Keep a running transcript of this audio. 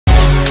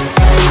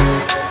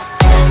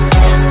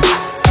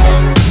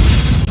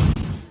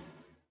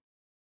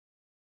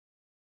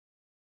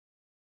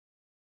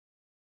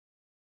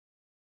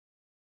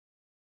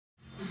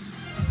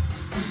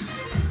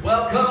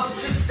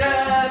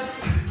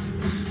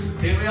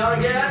Here we are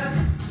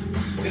again.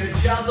 We're going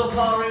to jazz up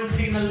our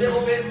routine a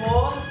little bit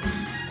more,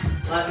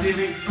 like we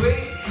do each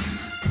week.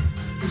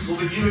 We'll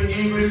be doing a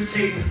new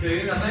routine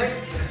soon, I think.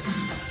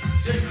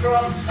 Just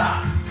cross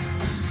tap.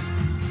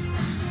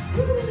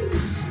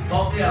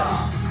 Pop the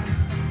arms.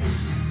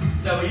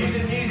 So we're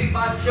using music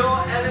by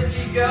Pure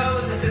Energy Go,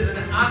 and this is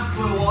an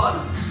aqua one.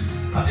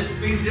 I've just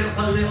speeded it up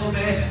a little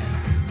bit.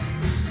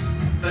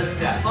 First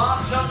step,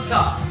 march on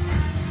top.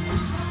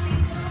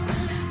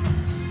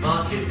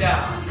 March it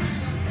down.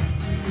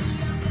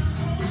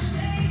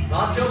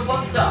 March up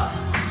on top.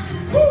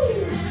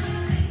 Woo!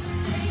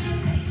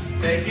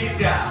 Take it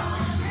down.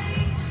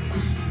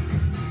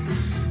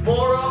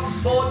 4 up,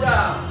 4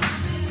 down.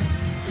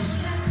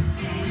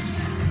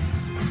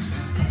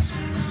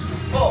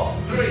 4,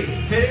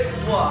 3, 2,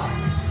 1.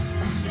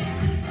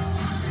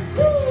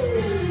 Woo!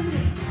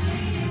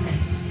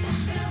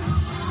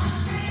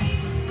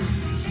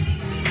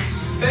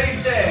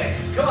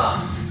 Basic, come on.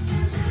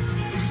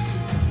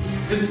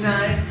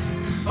 Tonight,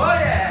 oh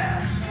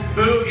yeah,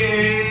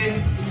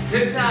 boogie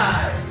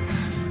tonight.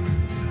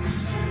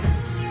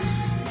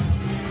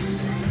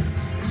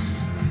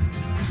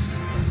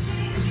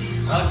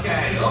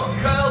 Okay, up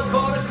curl,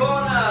 corner,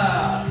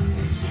 corner.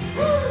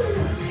 Woo!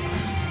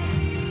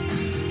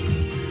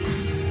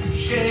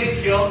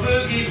 Shake your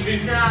boogie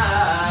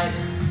tonight.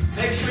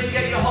 Make sure you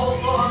get your whole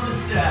foot on the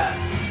step.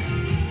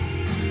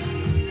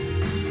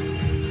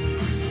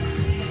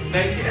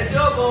 Make it a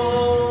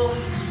double.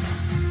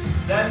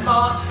 Then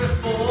march for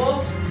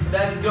 4,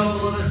 then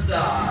double the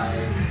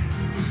side.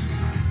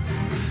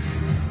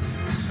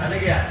 And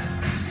again.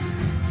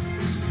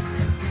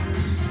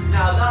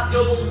 Now that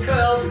double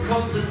curl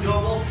becomes a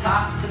double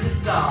tap to the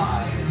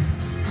side.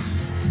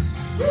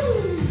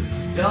 Woo!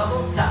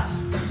 Double tap.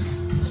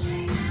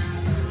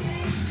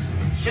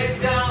 Shake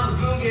down the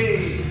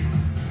boogie.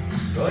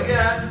 Go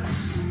again.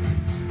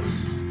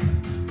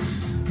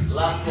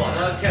 Last one,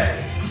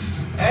 okay.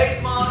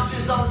 8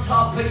 marches on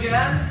top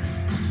again.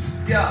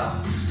 Let's go.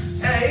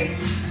 8.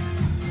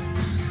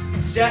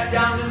 Step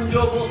down and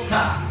double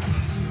tap.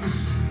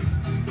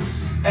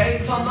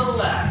 8 on the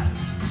left.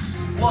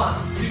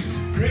 1, 2,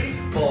 3,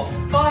 4,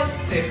 5,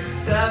 6,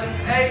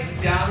 7,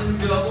 8. Down and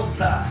double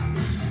tap.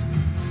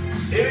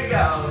 Here we go.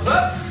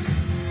 Up.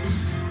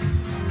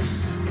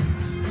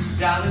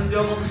 Down and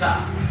double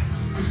tap.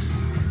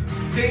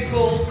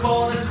 Single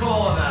corner,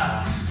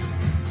 corner.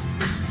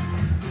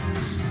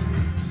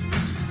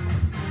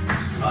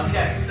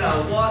 Okay,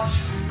 so watch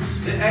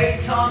the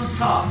 8 on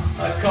top.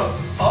 I come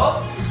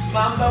up,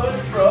 mambo in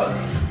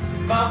front,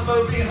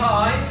 mambo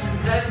behind,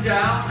 then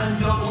down and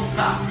double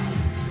tap.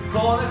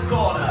 Corner,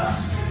 corner.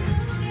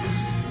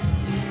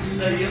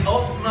 So you're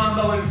up,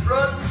 mambo in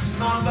front,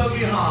 mambo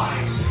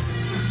behind.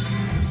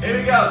 Here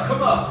we go,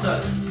 come up. So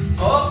it's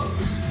up,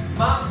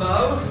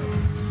 mambo,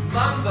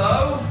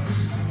 mambo,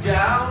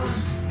 down,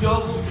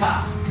 double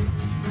tap.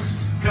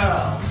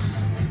 Curl,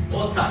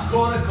 or tap,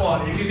 corner,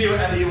 corner. You can do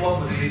whatever you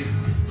want with these.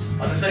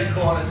 I'll just say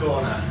corner,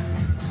 corner.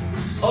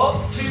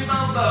 Up 2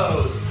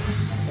 mambos.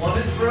 1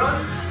 in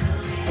front,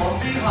 1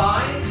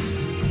 behind,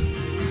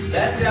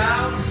 then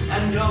down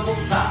and double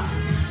tap.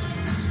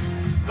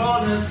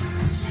 Corners.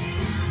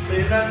 So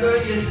you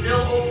remember you're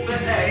still up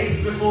for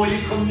 8 before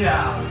you come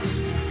down.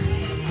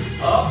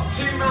 Up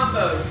 2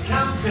 mambos.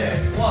 Count it.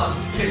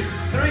 1, 2,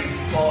 3,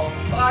 4,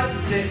 5,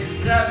 6,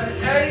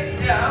 7,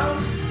 8.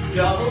 Down.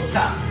 Double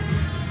tap.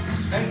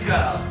 And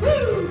go.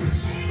 Woo!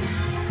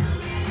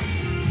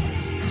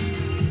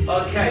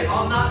 Okay,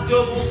 on that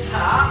double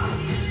tap,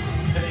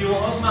 if you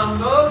want a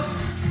mambo,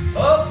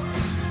 up,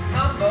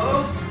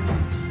 mambo,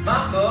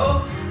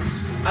 mambo,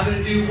 I'm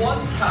going to do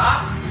 1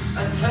 tap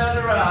and turn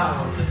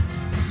around,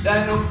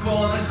 then up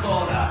corner,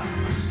 corner.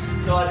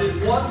 So I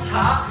did 1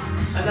 tap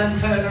and then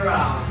turn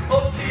around.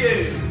 Up to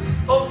you,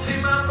 up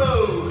 2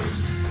 mambos.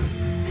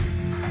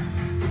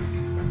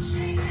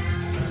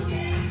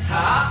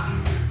 Tap,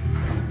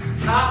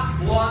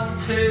 tap,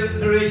 1, 2,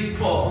 3,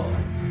 4.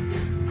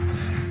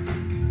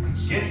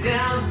 Get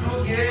down,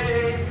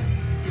 boogie.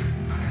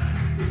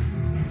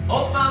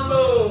 Up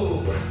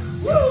mambo.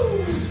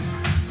 Woo!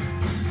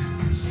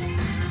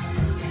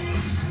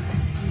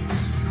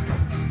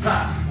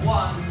 Tap.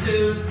 1,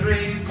 2,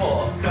 3,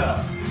 4.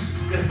 Go.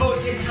 The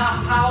foot you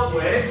tap out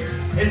with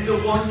is the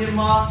one you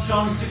march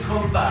on to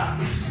come back.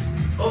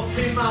 Up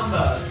 2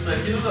 mambos. So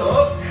if you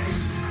look,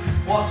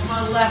 watch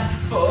my left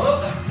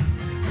foot.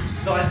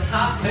 So I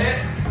tap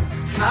it,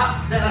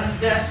 tap, then I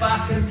step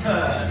back and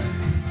turn.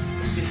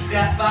 You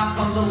step back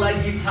on the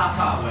leg you tap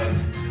out with.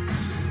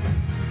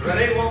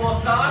 Ready? One more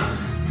time.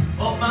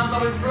 Up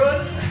mambo in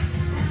front,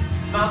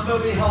 mambo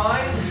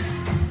behind.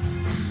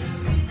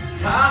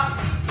 Tap.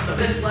 So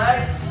this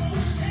leg.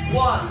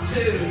 1,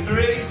 2,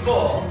 3,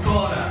 4.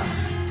 Corner.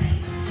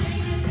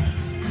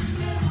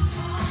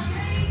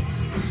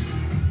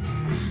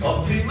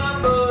 Up 2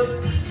 mambos.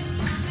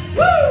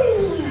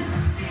 Woo!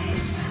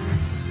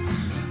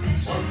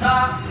 1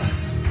 tap.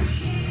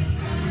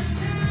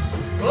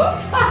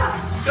 Whoops!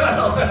 Go! I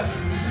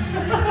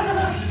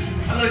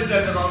know it's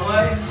the wrong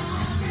way.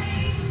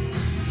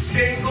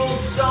 Single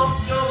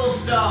stomp, double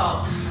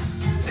stomp.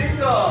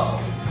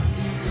 Single,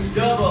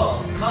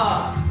 double,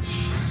 march.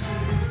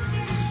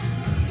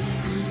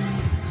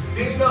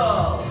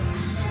 Single,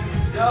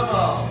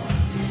 double.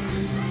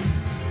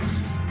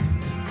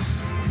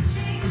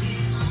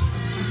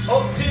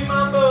 Up 2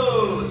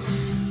 mambos.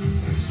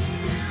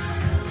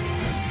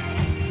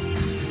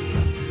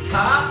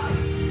 Tap,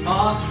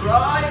 march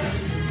right,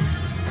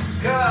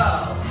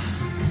 curl.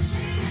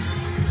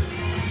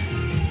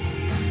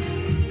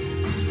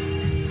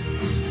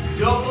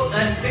 Double,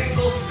 a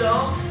single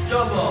stomp,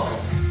 double,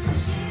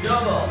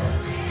 double,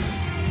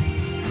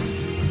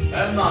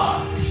 and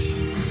march.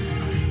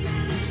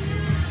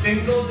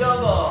 Single,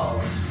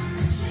 double,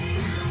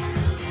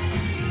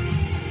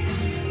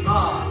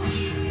 march.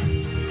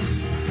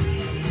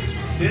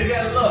 Do it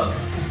again, look.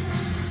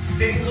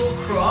 Single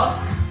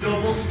cross,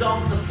 double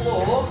stomp the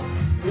floor,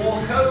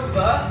 walk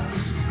over,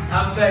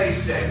 and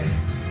basic.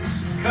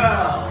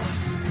 Curl.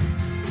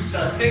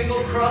 So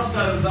single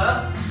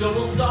crossover,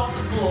 double stomp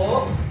the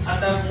floor,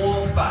 and then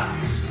walk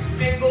back.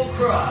 Single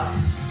cross,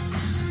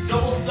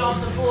 double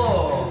stomp the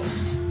floor,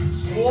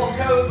 walk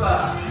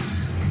over,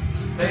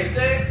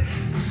 basic,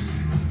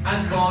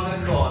 and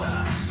corner,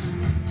 corner.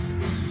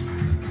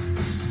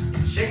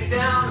 Shake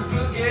down,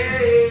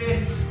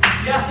 boogie.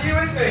 Yes, are you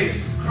with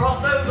me?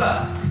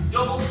 Crossover,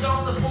 double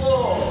stomp the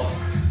floor,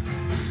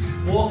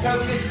 walk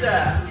over your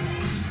step,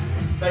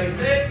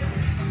 basic,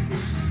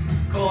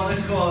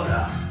 corner,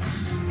 corner.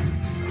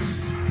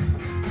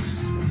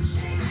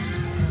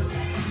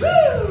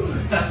 Woo!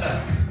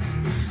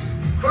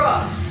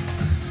 Cross,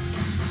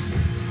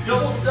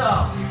 double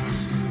stomp,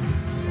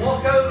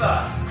 walk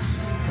over,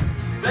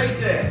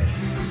 basic,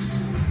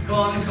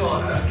 corner,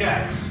 corner.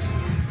 Okay.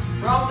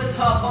 From the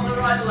top on the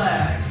right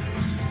leg.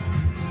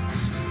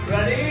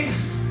 Ready?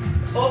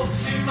 Up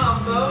 2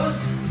 mambos.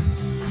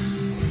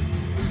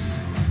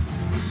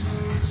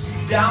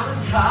 Down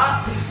and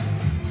tap.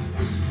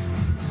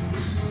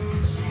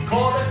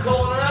 Corner,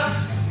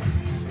 corner.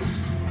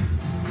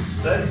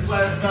 So this is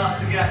where it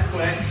starts to get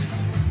quick.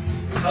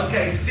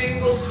 Okay,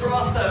 single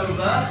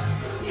crossover.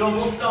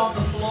 Double stomp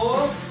the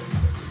floor.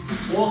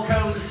 Walk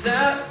over the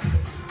step.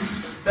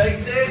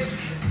 Basic.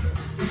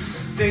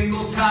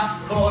 Single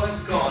tap, corner,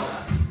 corner.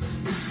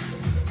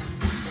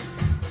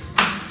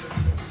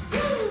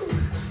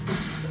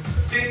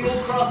 Single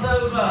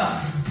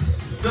crossover,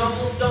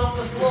 double stomp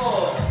the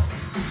floor,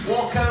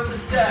 walk over the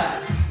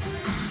step,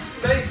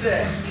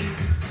 basic,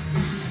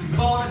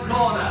 corner,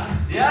 corner,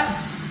 yes?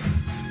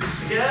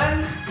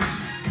 Again.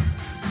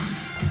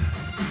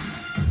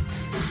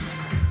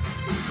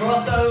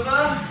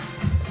 Crossover,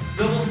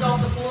 double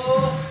stomp the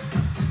floor,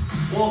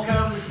 walk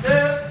over the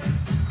step,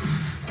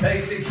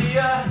 basic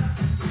here,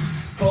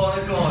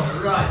 corner, corner.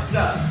 Right,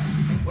 so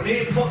we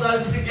need to put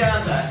those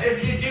together.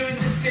 If you're doing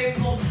the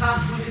single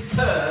tap with a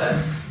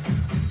turn,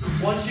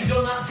 once you've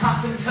done that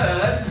tap and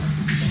turn,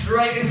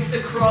 straight into the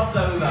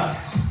crossover.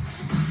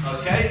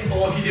 Okay?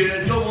 Or if you're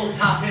doing a double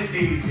tap, it's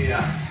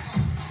easier.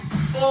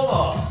 4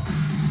 more.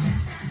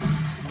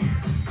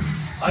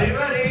 Are you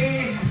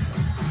ready?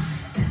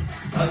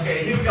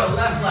 Okay, here we go.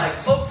 Left leg.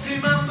 Up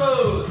 2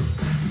 mambos.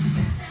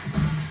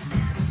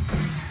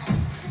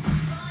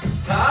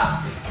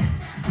 Tap.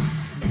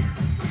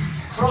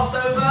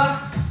 Crossover.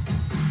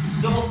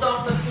 Double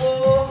stomp the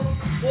floor.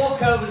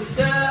 Walk over the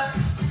step.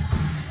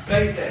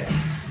 Basic.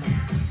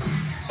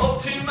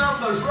 Up 2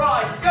 mambos.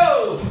 Right,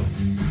 go.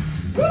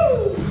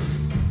 Woo.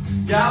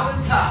 Down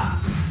and tap.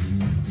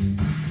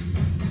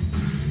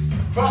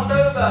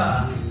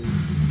 Crossover.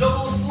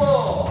 Double the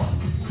floor.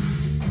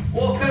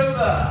 Walk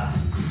over.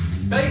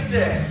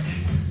 Basic.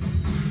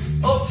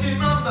 Up 2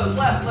 mambos.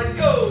 Left leg,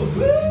 go.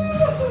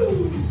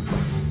 Woo.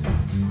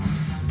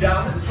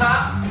 Down and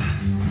tap.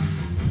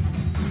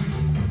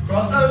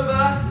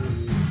 Crossover.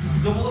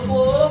 Double the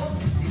floor.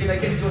 You can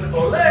make it to an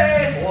ole.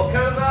 Walk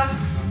over.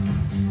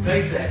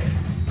 Basic.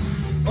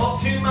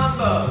 Up 2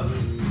 mambos.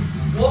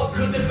 What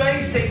could the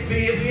basic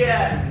be at the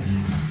end?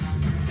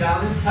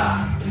 Down and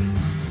tap.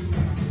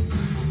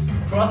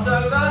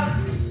 Crossover.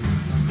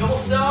 Double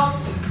stomp.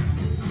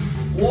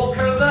 Walk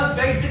over.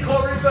 Basic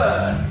or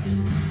reverse.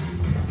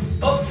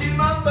 Up 2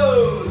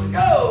 mambos.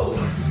 Go.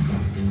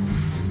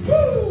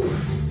 Woo.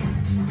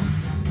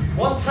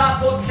 1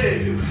 tap or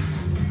 2.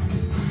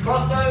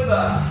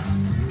 Crossover.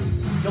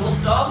 Double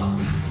stomp.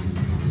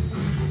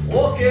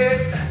 Walk in.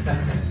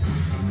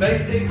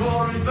 Basic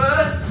or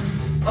reverse.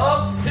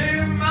 Up 2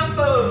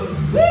 mambos.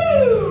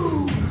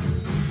 Woo!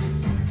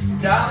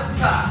 Down and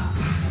tap.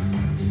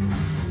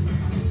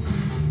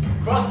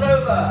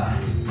 Crossover.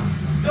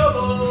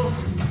 Double.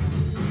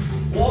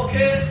 Walk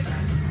in.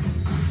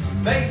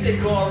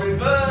 Basic or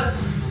reverse.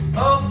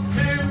 Up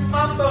 2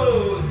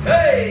 mambos.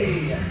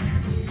 Hey!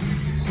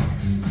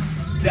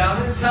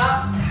 Down and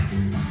tap.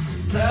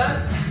 Turn.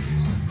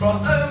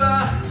 Crossover.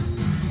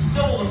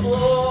 Double the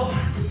floor.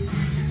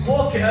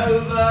 Walk it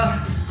over.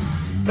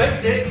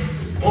 Basic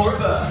or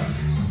reverse.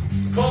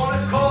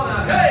 Corner, corner.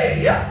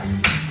 Hey! Yeah.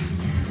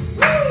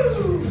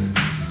 Woo!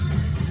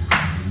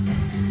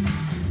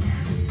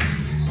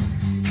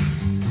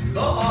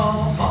 Come on.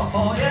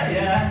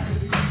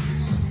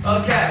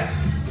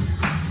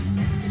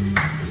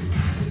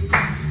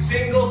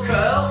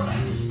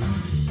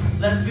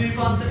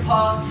 on to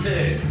part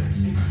 2.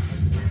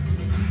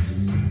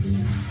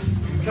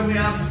 Can we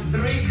have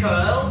 3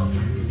 curls?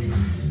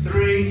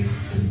 3,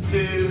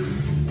 2,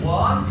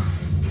 1.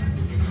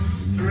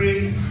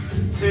 3,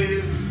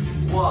 2,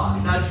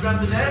 1. Now do you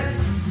remember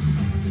this?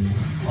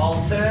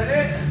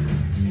 Alternate.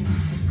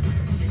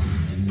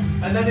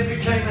 And then it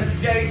became a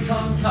skate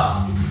on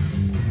top.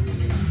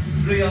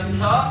 3 on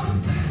top.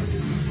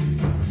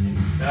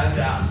 And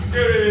down.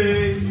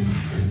 Skate.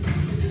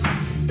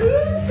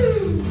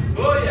 Woo!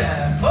 Oh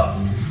yeah. Up.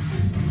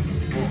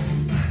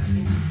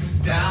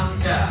 Down,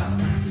 down.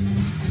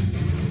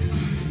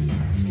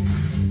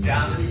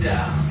 Down and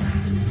down.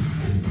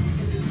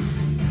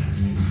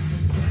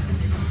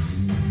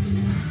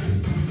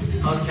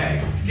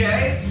 Okay,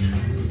 skate.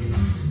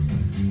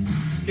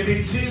 Give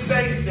me 2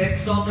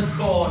 basics on the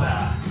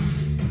corner.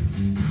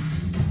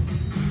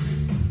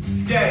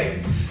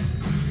 Skate.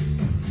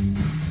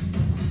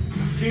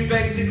 2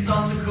 basics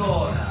on the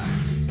corner.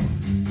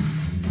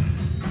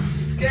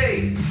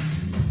 Skate.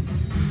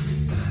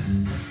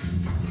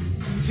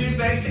 2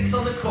 basics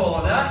on the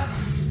corner.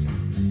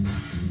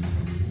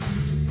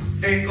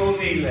 Single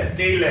knee lift,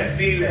 knee lift,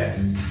 knee lift.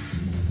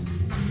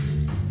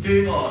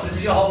 2 more. This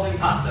is your holding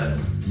pattern.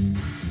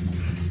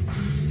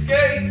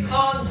 Skate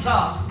on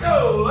top.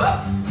 Go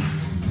up.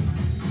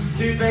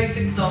 2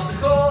 basics on the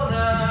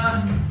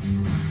corner.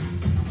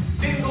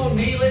 Single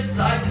knee lift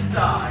side to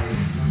side.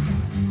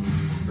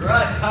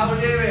 Right, how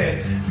we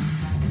doing?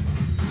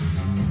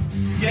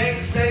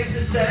 Skate stays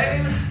the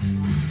same.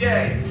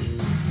 Skate.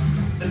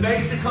 The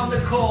basic on the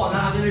corner,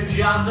 I'm going to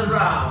jazz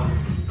around.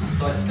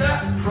 So I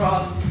step,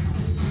 cross,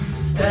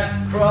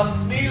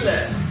 knee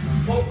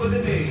lifts. Up with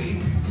the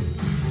knee.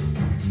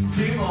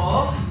 2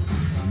 more.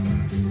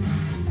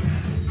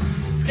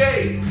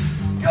 Skate.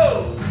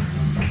 Go.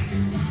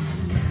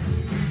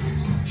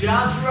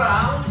 Jazz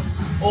round.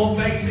 Or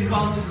basic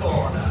on the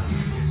corner.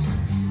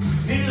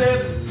 Knee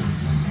lifts.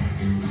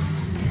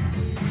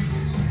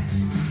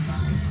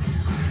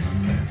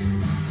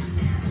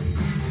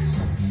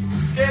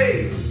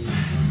 Skate.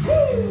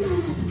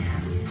 Woo.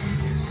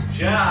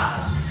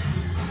 Jazz.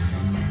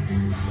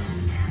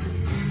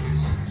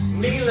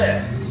 Knee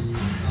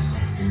lifts.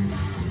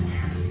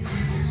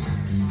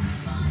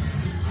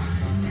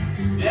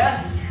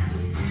 Yes.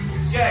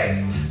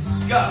 Skate.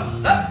 Go.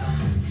 Up.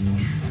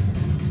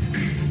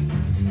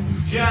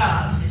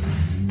 Jazz.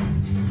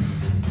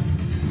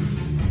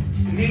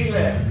 Knee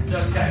lift.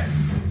 Okay.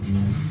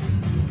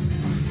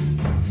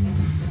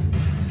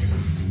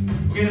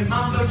 We're going to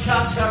mambo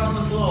cha-cha on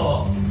the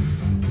floor.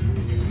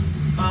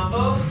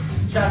 Mambo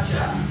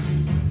cha-cha.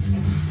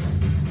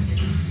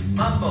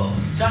 Mambo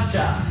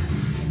cha-cha.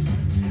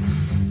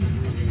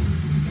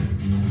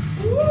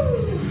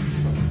 Woo!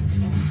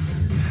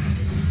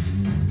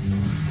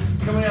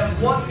 Can we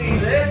have 1 knee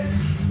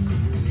lift?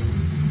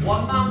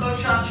 1 mambo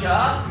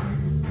cha-cha.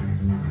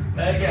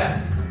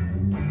 Again.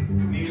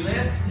 Knee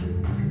lift.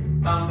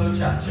 Mambo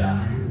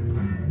cha-cha.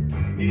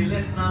 Knee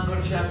lift,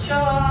 mambo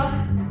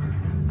cha-cha.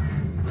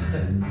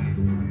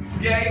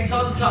 Skate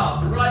on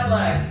top, right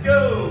leg,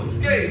 go,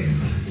 skate.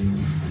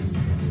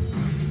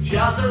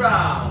 Jazz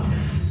around.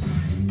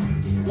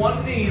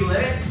 1 knee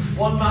lift,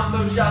 1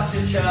 mambo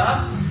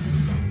cha-cha-cha.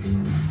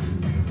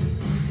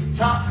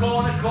 Tap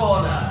corner,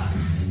 corner.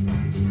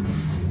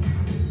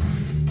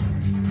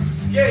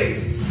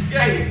 Skate,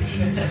 skate.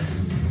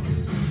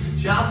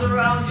 Jazz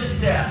around your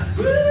step.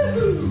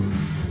 Woo!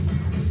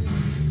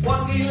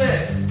 1 knee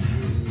lift,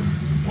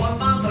 1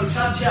 mambo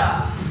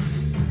cha-cha.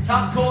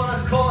 Tap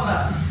corner,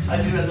 corner. I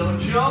do a little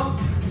jump.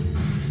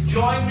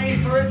 Join me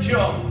for a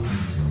jump.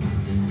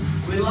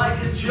 We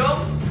like a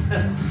jump.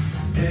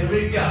 Here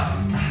we go.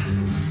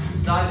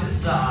 Side to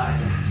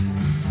side.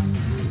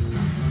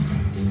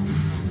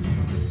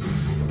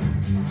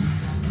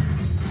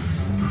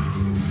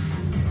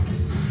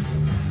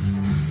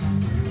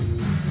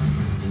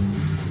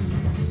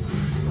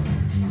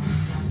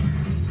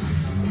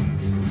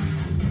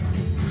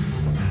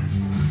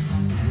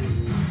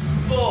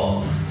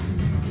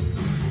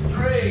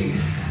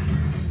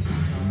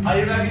 Are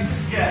you ready to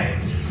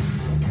skate?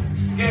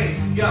 Skate,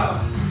 go.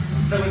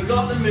 So we've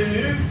got the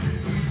moves.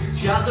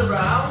 Jazz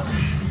around.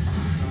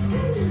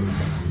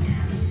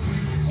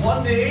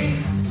 1 knee,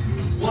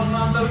 1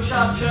 mambo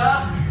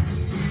cha-cha.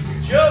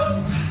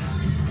 Jump.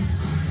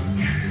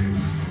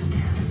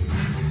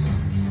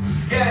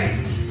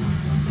 Skate.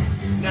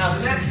 Now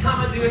the next time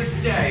I do a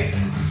skate,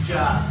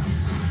 jazz,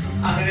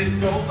 I'm going to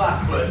go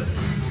backwards.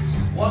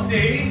 1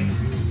 knee,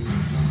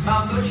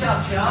 mambo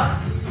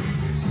cha-cha.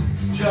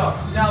 Jump.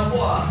 Now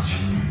watch.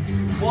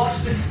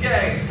 Watch the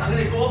skate. I'm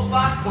going to go up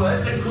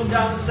backwards and come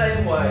down the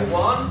same way.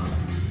 1,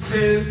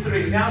 2,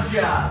 3. Now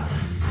jazz.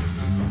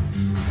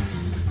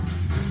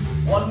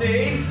 1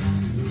 knee.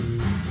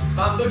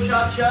 Mambo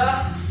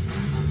cha-cha.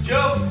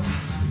 Jump.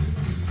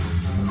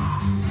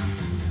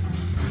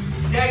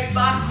 Skate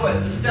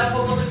backwards. So step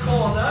up on the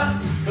corner.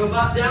 Go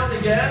back down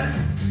again.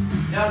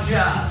 Now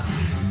jazz.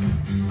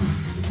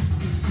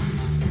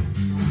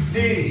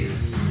 Knee.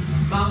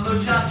 Mambo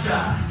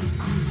cha-cha.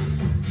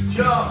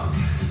 Jump.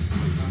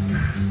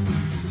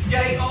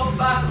 Skate on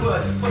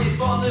backwards. Put your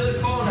foot on the other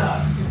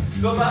corner.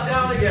 Go back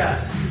down again.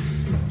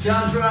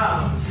 Jazz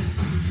round.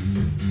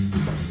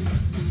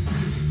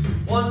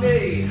 One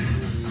knee.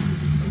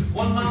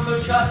 One mambo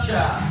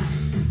cha-cha.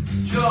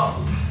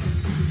 Jump.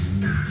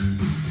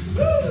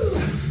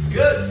 Woo.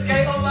 Good.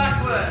 Skate on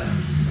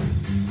backwards.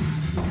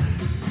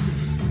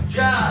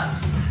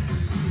 Jazz.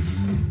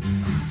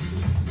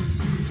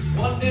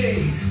 One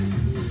knee.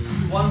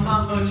 One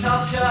mambo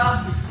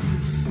cha-cha.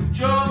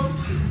 Jump.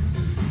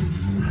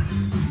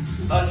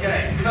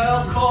 Okay,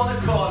 curl, corner,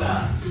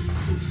 corner.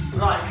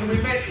 Right, can we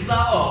mix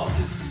that up?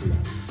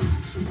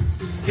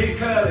 Keep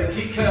curling,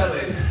 keep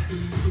curling.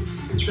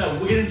 So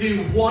we're going to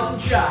do one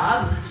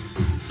jazz,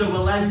 so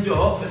we'll end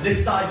up at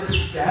this side of the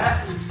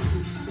step.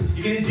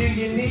 You're going to do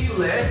your knee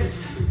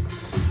lift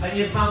and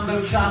your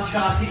mambo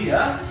cha-cha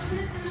here.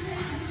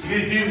 You're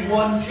going to do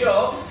one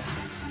jump,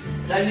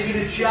 then you're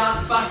going to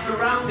jazz back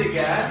around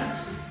again,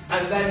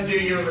 and then do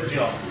your other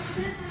jump.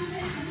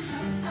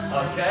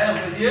 Okay,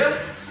 I'm with you.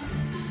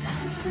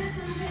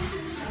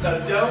 So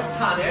don't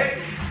panic.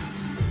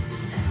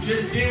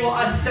 Just do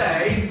what I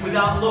say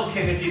without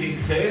looking if you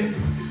need to.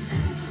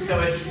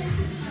 So it's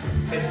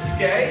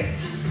skate,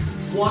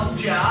 one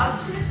jazz,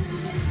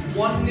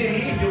 one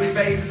knee, you'll be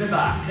facing the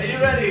back. Are you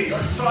ready?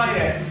 Let's try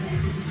it.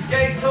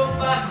 Skate up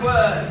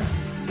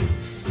backwards.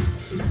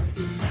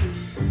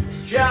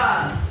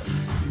 Jazz,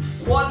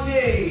 one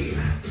knee,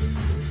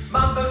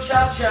 mambo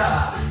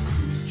cha-cha,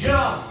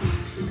 jump,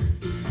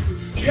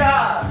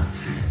 jazz,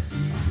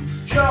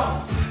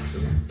 jump,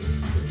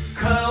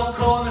 curl,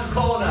 corner,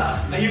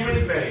 corner. Are you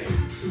with me?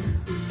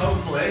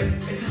 Hopefully.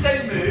 It's the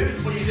same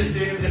moves, but you're just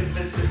doing a different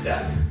bits of the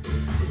step.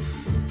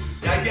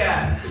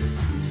 Again.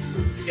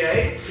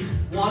 Skate,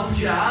 one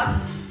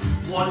jazz,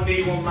 one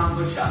knee, one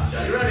mambo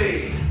cha-cha. You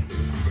ready?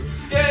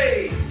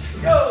 Skate,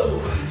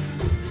 go.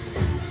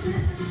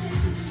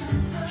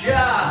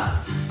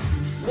 Jazz,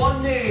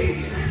 one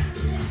knee,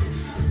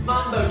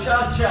 mambo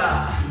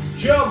cha-cha,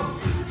 jump,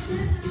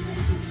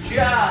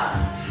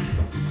 jazz,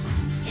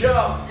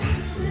 jump,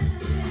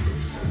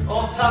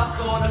 on top,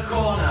 corner,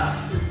 corner.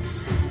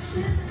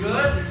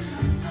 Good.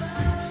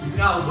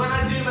 Now, when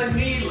I do my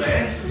knee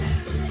lift,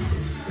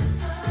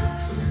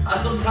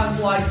 I sometimes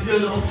like to do a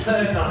little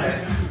turn on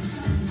it.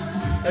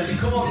 As you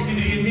come up, you can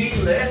do your knee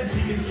lift,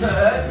 you can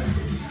turn,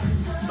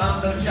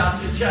 mambo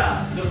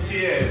cha-cha-cha, it's up to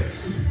you.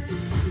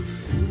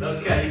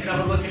 Okay, you can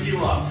have a look if you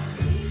want.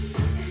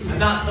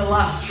 And that's the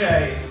last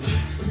change.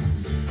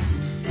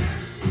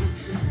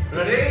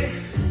 Ready?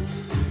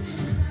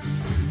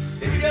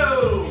 Here we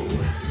go.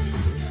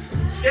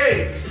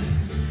 Skate.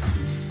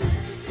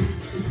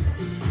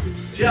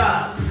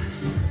 Jazz.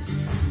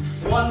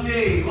 One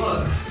knee,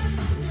 look.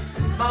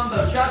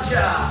 Mambo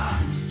cha-cha.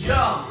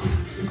 Jump.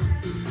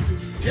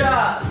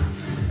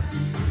 Jazz.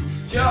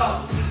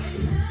 Jump.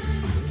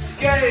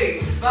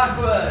 Skate.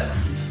 Backwards.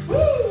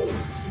 Woo!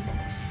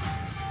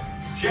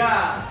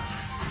 Jazz,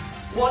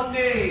 one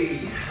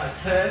knee, I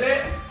turn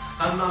it,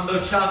 and mambo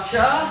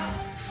cha-cha,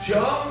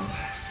 jump,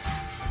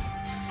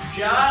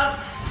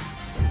 jazz,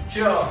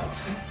 jump,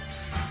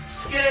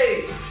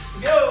 skate,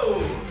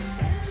 go,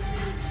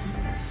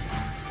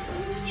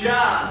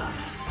 jazz,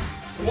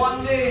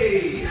 one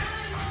knee,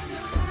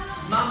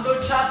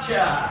 mambo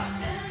cha-cha,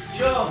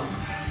 jump,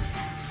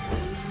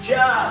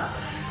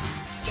 jazz,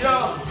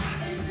 jump,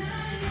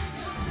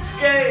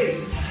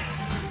 skate,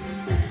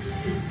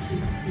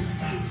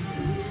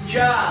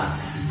 jazz,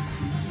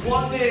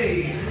 one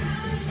knee,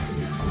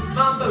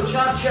 mambo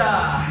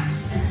cha-cha,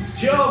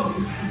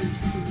 jump,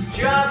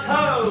 jazz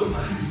home,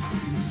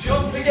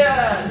 jump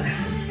again,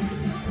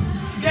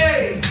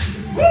 skate,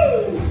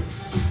 woo,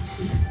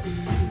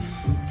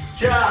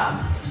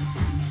 jazz,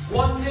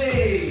 one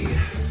knee,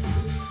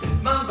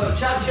 mambo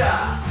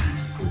cha-cha,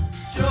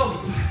 jump,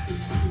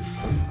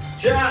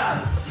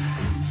 jazz,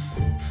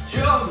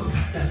 jump,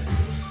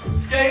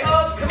 skate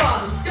up, come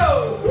on, let's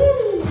go,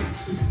 woo.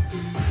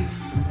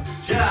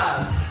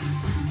 Jazz,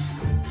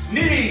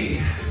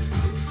 knee,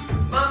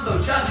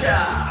 mambo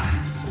cha-cha,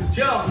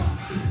 jump,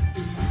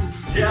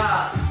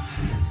 jazz,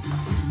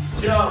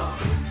 jump,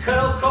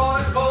 curl,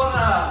 corner,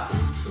 corner,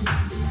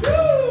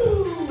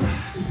 woo!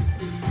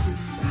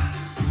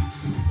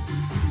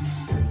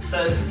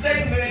 So it's the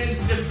same moves,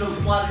 just in a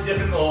slightly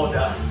different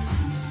order.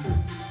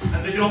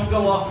 And they don't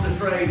go off the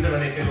phrase or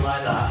anything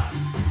like that.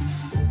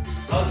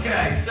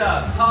 Okay, so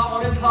part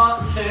one and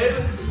part two,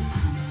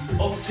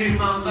 up two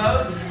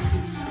mambos.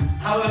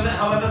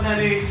 However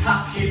many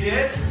taps you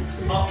did,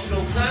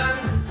 optional turn,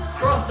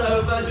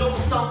 crossover, double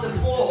stomp the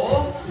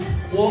floor,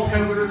 walk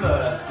over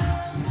reverse.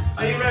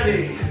 Are you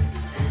ready?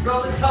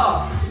 From the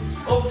top,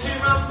 up two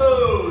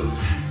mambos.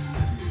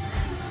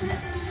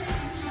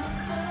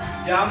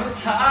 Down and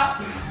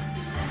tap,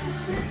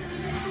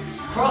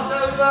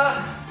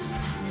 crossover,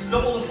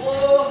 double the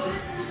floor,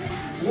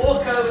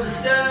 walk over the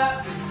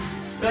step,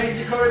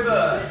 basic or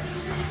reverse.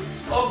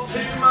 Up two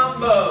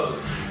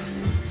mambos.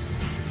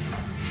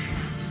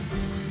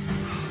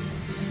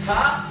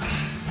 Tap,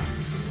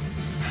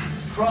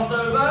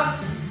 crossover,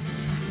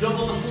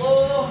 double the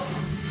floor,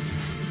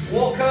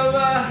 walk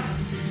over,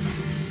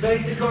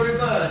 basic or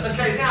reverse.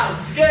 Okay, now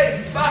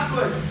skate,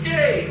 backwards,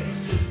 skate.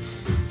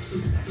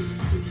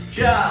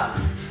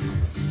 Jazz.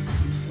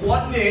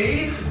 One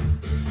knee,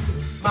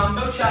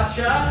 mambo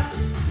cha-cha,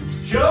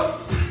 jump,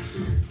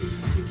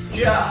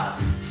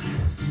 jazz,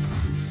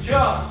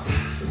 jump,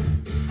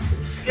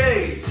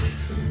 skate,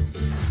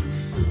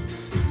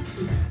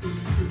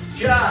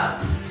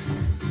 jazz,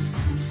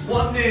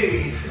 one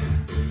knee,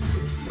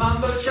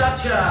 mambo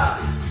cha-cha,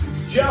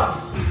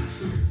 jump,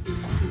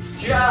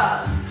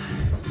 jazz,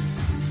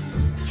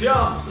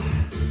 jump,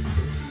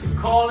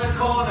 corner,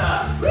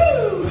 corner,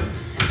 woo!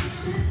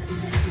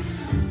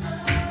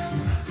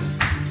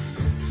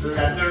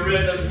 Let the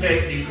rhythm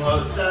take you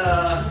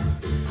closer.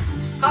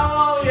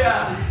 Oh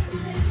yeah.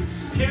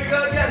 Here we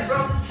go again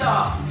from the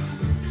top.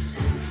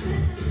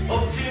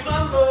 Up to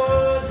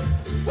mambos.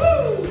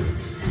 Woo!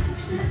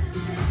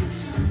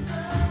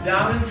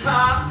 Down and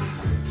tap.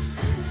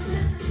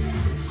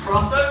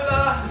 Cross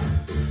over.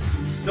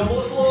 Double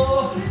the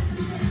floor.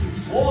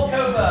 Walk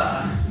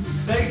over.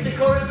 Basic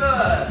or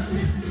reverse.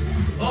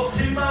 Up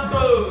to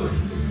mambos.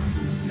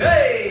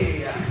 Hey!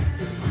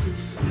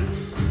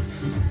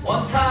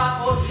 One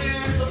tap or two,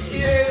 it's up to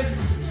you.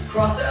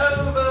 Cross it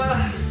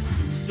over.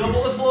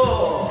 Double the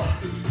floor.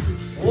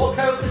 Walk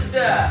over the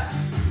step.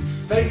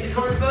 Basic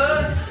or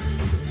reverse.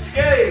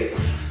 Skate.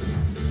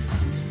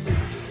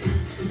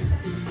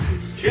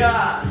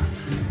 Jazz.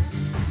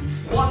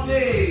 One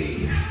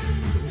knee.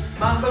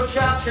 Mambo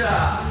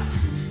cha-cha.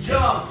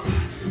 Jump.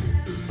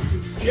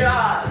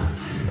 Jazz.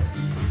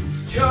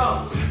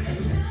 Jump.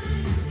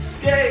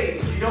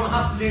 Skate. You don't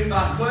have to do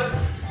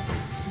backwards.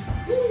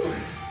 Woo.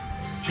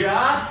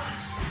 Jazz,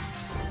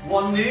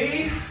 one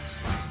knee,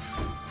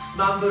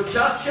 mambo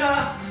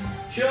cha-cha,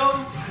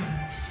 jump,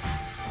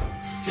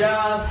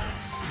 jazz,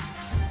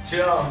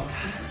 jump,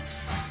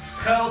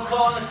 curl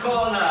corner,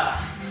 corner.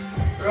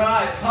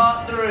 Right,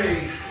 part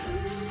 3.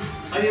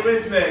 Are you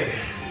with me?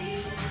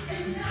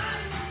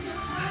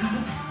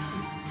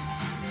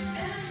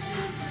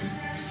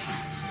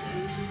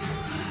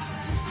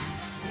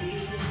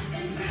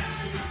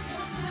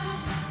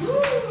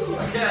 Woo,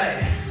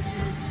 okay.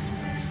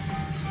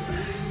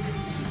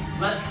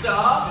 Let's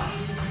start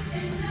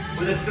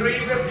with a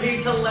 3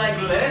 repeater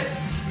leg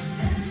lift.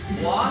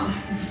 1,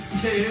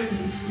 2,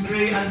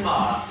 3 and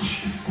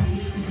march.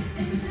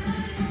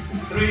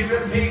 3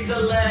 repeater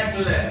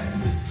leg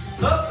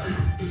lift. Up,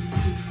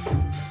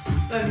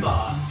 then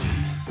march.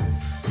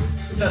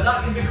 So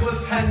that can become a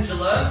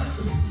pendulum.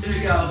 So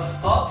we go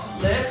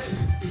up, lift,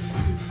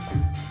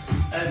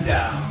 and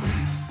down.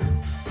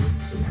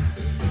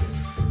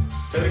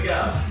 So we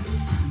go.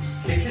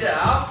 Kick it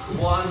out,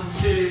 1,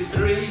 2,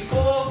 3,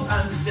 4,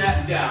 and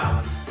step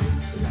down.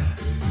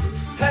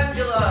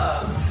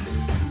 Pendulum,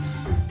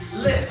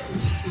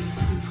 lift,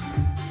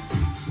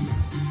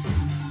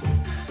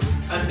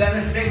 and then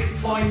a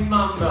 6-point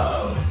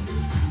mambo.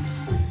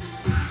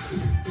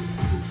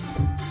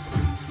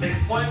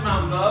 6-point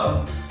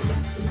mambo,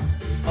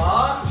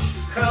 march,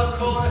 curl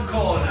corner,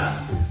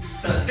 corner.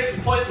 So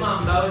 6-point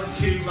mambo and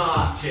 2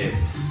 marches.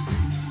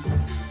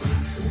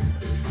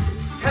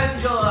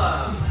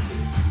 Pendulum.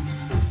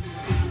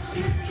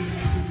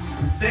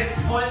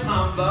 6-point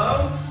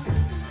mambo.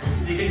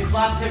 You can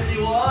clap if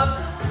you want.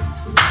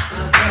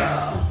 And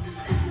curl.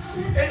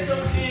 It's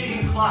up to you, you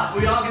can clap.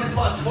 We are going to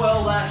put a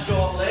twirl there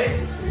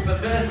shortly.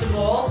 But first of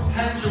all,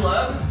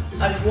 pendulum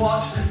and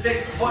watch the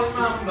 6-point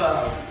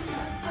mambo.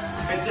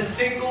 It's a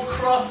single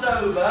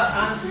crossover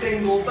and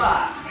single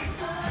back.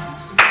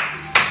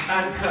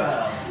 And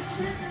curl.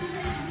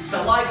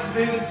 So like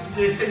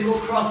the single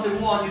cross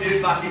in one, you do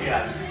it back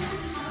again.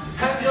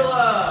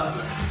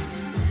 Pendulum.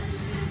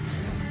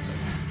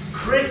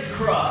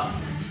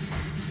 Crisscross.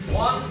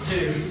 1,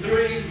 2,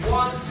 3,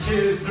 1,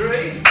 2,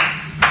 3.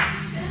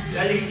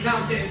 Then you can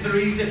count it in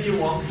 3s if you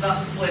want, because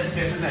that splits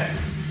it, isn't it?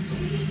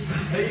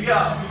 There you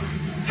go.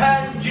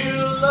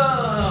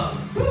 Pendulum.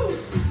 Woo.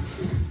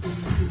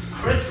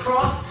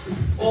 Crisscross,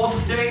 or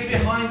stay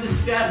behind the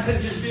step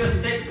and just do a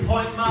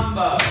 6-point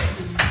mambo.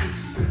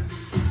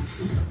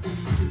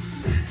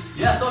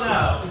 Yes or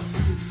no?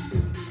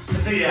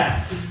 It's a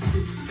yes.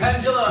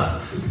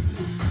 Pendulum.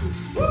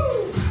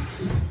 Woo.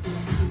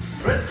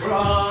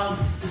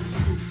 Crisscross.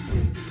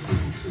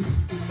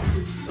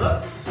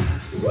 Look.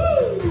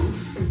 Woo.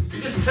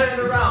 You just turn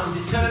around.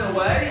 You turn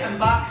away and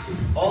back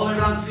all the way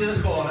around to the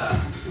other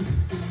corner.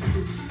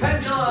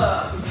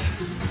 Pendulum.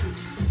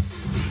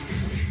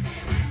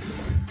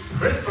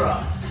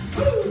 Crisscross.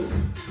 Woo.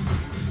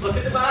 Look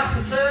at the back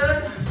and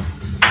turn.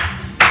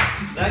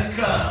 Then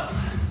curl.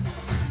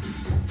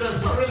 So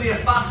it's not really a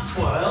fast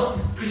twirl,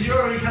 because you're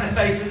already kind of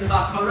facing the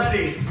back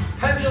already.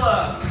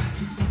 Pendulum.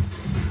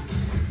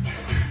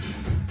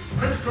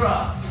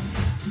 Crisscross.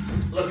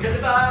 Look at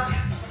the back,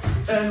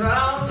 turn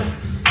round,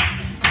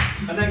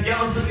 and then get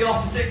onto the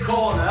opposite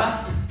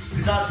corner,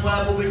 because that's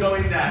where we'll be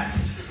going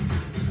next.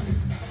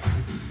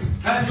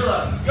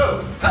 Pendulum,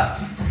 go. Hup.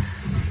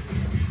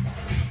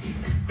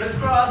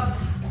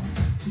 Crisscross.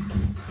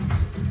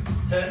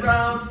 Turn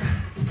round.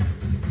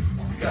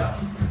 Go.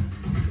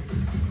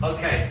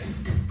 Okay,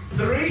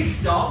 3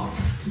 stomps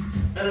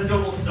and a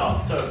double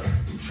stomp. So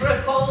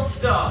triple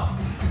stomp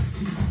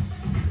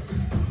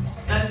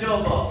and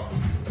double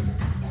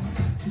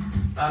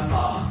and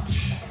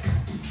march.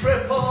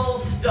 Triple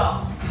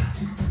stomp.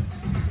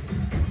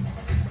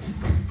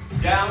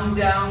 Down,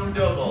 down,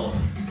 double.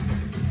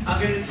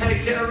 I'm going to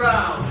take it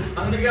around.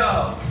 I'm going to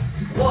go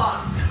 1,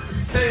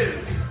 2,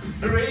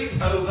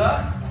 3,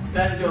 over,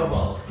 then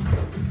double.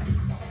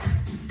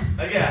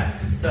 Again,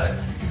 so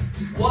it's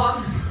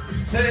 1,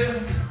 2,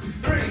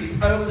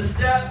 3, over the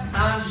step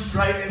and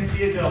straight into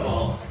your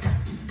double.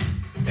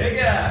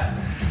 Again.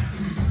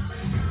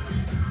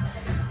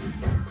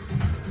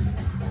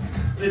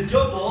 The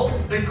double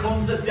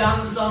becomes a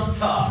dance on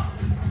top.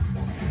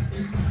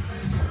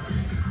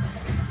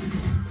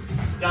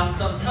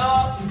 Dance on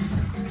top.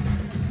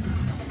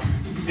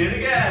 Do it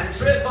again,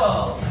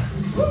 triple.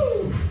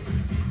 Woo!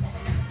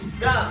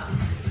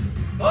 Dance.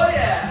 Oh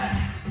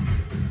yeah.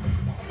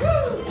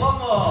 Woo! One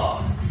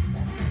more.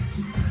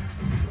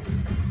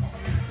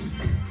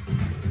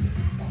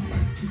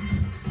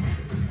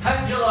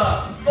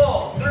 Pendulum.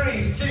 4,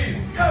 3, 2,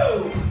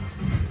 go.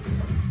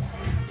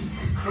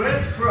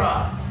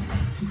 Crisscross.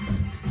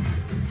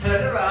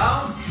 Turn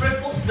around,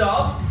 triple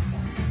stomp.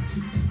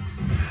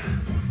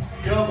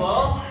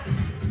 Double.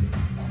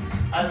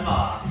 And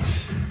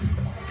march.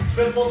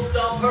 Triple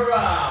stomp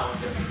around.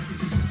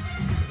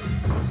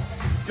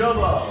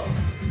 Double.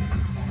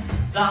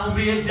 That will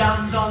be a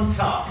dance on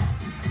top.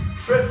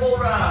 Triple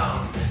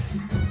round.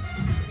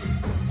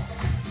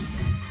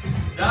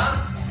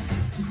 Dance.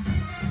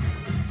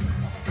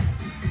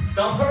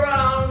 Stomp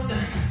around.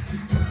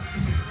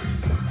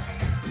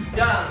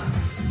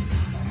 Dance.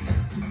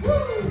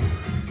 Woo!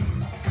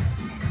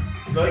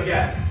 Go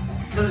again.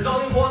 So there's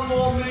only one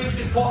more move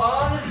to put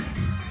on,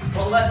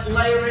 but let's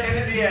layer it in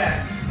at the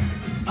end.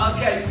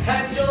 Okay,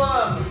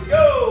 pendulum,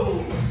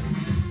 go!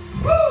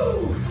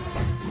 Woo!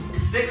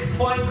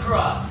 6-point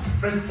cross,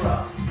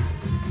 crisscross.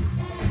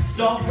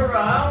 Stomp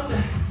around.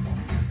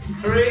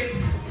 3,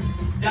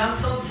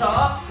 dance on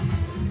top.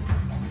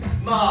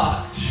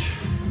 March.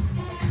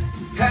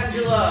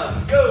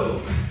 Pendulum,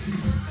 go!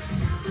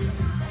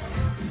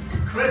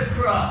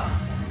 Crisscross.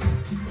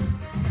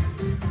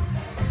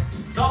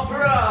 Stomp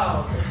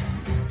around.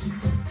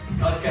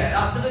 Okay,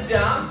 after the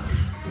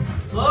dance,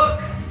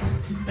 look.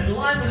 In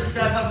line with the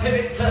step, a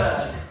pivot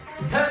turn.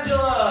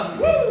 Pendulum,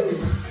 woo!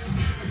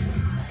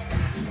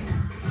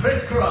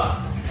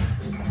 Crisscross.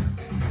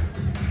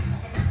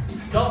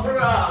 Stomp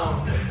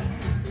around.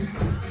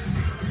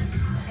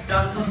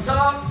 Dance on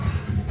top.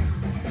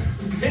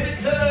 Pivot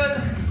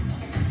turn.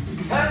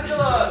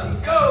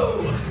 Pendulum,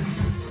 go!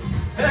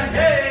 Hey,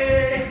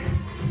 hey!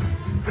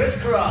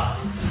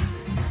 Crisscross.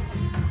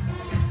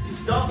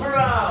 Stomp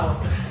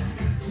around.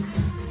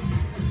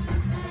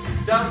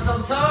 Dance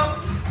on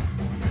top.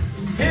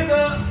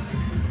 Pivot.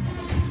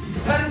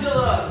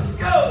 Pendulum.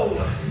 Go.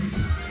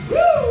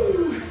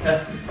 Woo!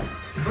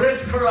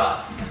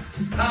 Crisscross.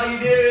 How you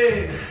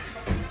doing?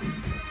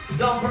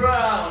 Stomp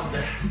around.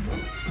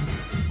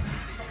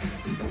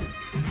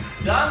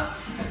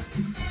 Dance.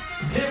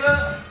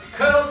 Pivot.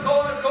 Curl,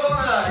 corner,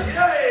 corner.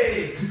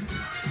 Yay!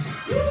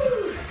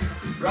 Woo!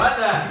 Right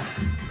then.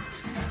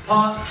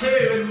 Part 2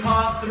 and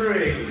part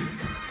 3.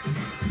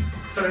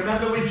 So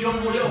remember we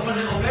jumbled it up a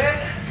little bit.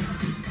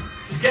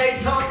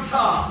 Skate on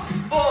top.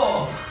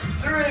 4,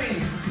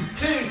 3,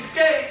 2,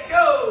 skate,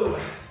 go!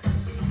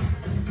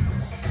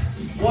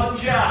 1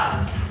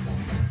 jazz.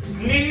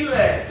 Knee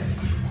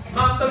lift.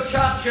 Mambo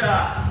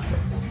cha-cha.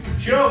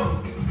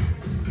 Jump.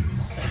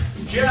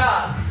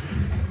 Jazz.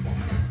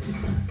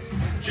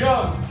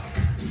 Jump.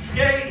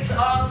 Skate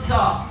on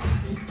top.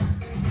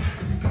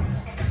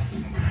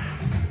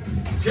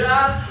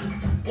 Jazz.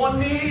 1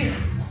 knee.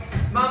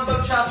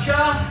 Mambo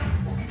cha-cha.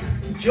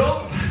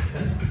 Jump.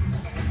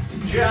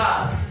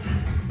 Jazz.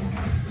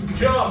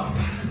 Jump.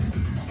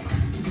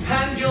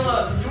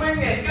 Pendulum. Swing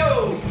it.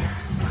 Go.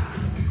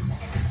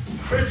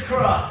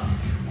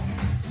 Crisscross.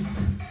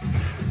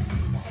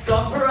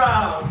 Stomp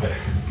around.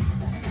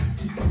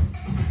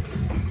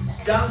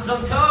 Dance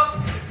on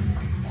top.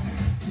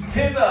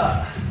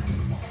 Pivot.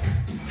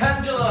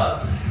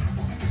 Pendulum.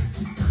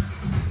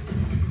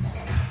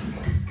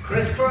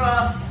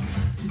 Crisscross.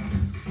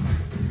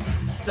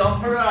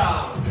 Stomp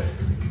around.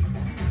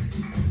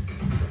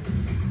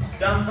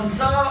 Dance on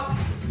top.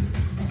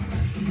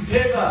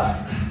 Pivot.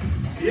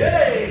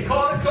 Yay!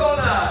 Corner,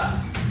 corner.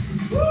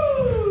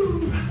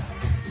 Woo!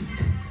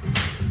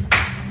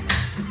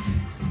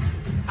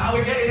 How are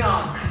we getting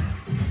on?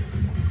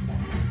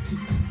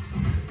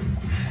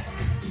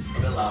 A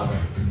bit louder.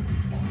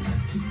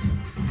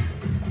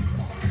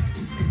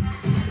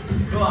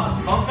 Come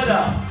on, pump it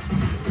up.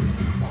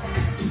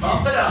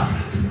 Pump it up.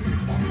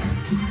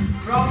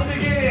 From the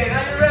beginning,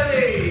 are you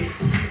ready?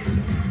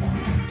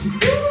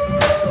 Woo!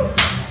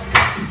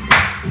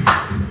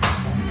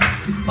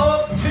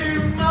 Up to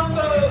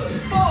numbers.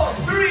 4,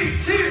 3,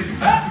 2,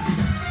 up.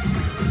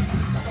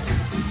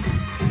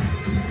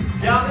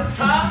 Down the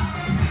top.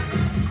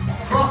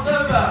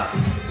 Crossover.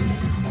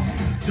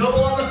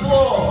 Double on the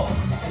floor.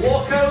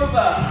 Walk over.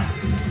 over.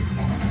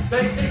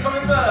 Basic or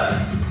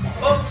reverse.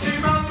 Up 2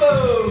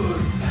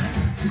 mambos.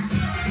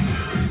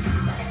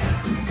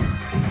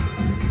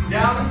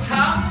 Down and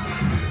tap.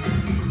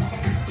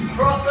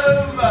 Cross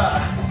over.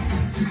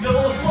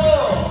 Double the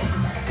floor.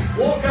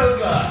 Walk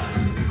over.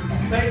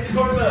 Basic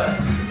or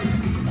reverse.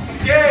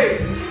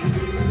 Skate.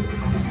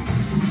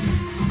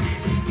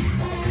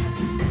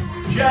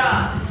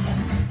 Jazz.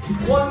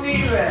 1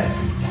 knee lift.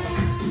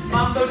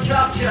 Mambo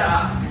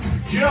cha-cha.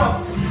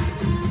 Jump.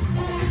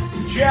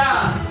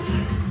 Jazz.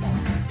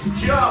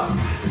 Jump.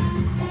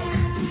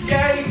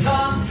 Skate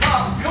on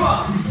top. Come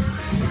on.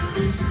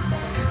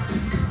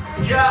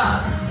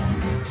 Jazz.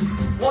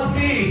 1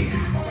 knee.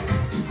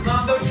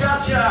 Mambo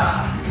cha-cha.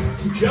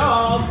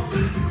 Jump.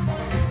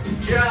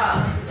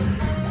 Jazz.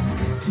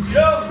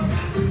 Jump.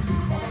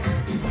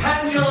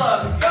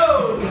 Pendulum. Go.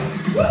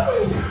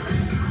 Woo.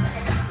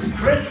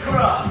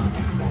 Crisscross.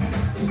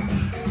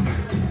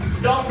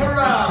 Stomp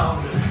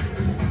around.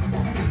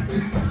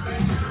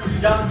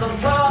 Dance on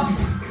top.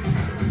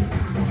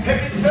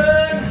 Hip and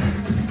turn.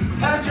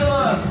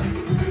 Pendulum.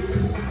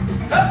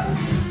 Hup.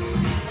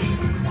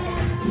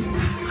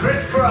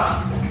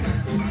 Crisscross.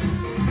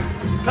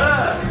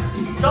 Turn.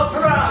 Stomp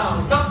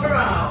around. Stomp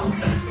around.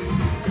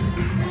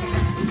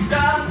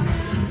 Dance.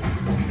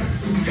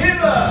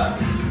 Pivot.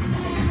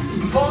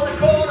 Corner,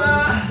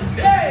 corner.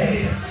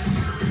 Hey.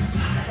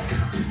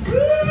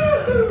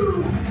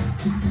 Woo!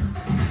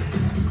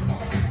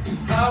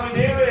 How are we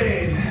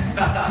doing?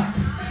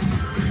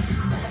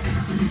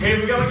 Here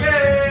we go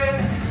again.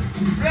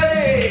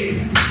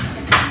 Ready?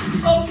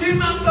 Up 2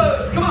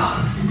 mambos. Come on.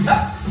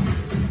 Up.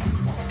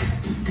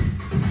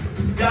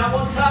 Down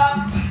 1 tap.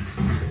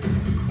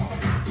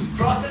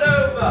 Cross it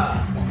over.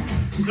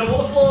 Double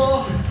the floor.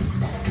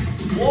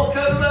 Walk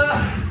over.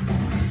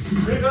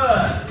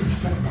 Reverse.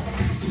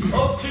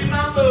 Up 2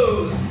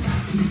 mambos.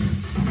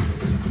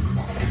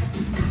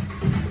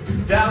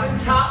 Down and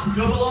tap.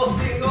 Double or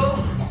single.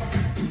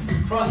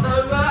 Cross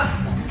over.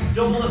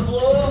 Double the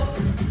floor.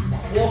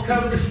 Walk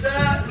over the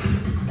step.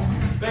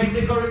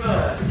 Basic or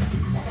reverse.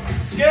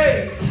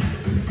 Skate.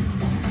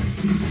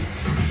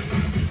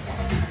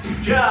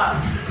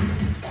 Jazz.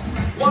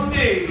 1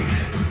 knee.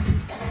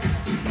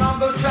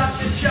 Mambo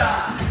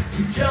cha-cha-cha.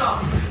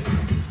 Jump.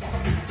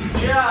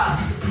 Jazz.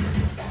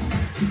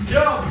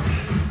 Jump.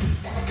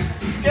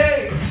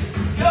 Skate.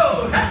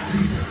 Go.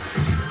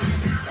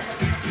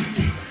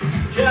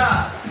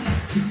 Jazz.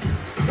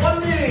 1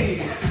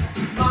 knee.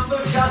 Mambo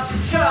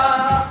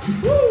cha-cha-cha.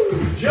 Woo.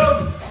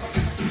 Jump.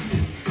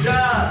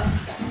 Jazz.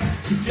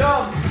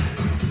 Jump.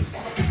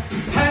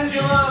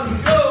 Pendulum.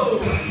 Go.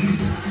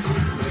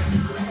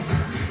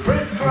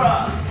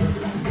 Crisscross.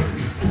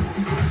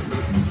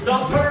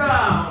 Stomp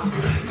around.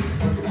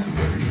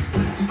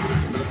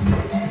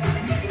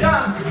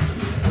 Dance.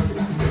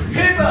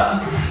 Pivot.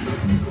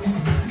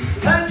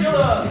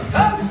 Pendulum.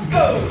 Up.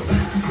 Go.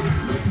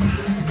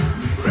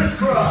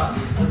 Crisscross.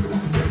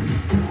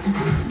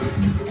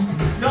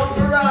 Stomp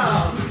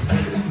around.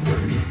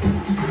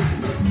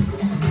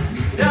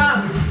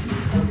 Dance.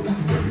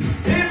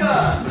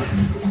 Pivot.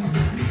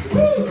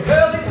 Woo.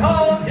 Curling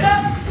hold.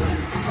 Yeah.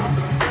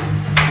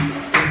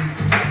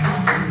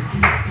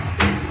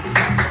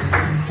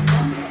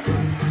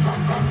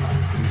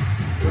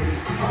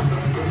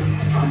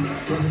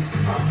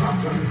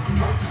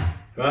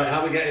 Right, how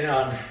are we getting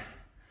on?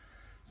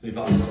 Let's move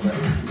on a little bit.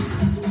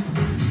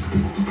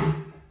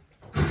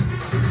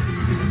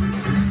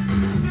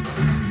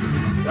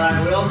 Right,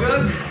 are we all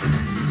good?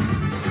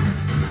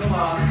 Come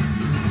on.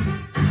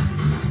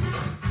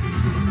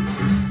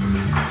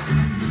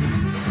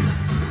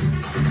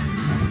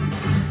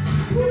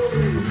 Woo.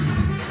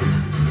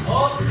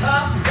 Up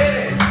top, hit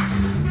it.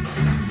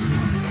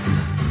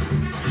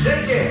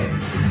 Shake it.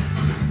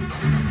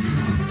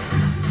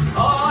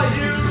 Are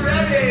you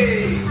ready?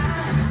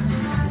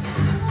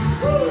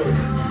 Woo.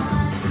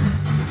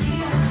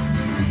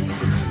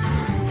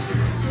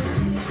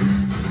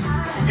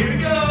 Here we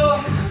go.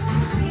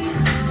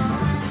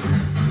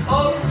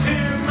 Up 2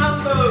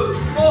 mambos.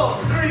 4,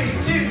 3,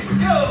 2,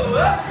 go.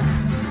 Up.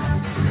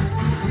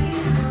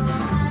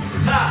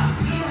 Tap.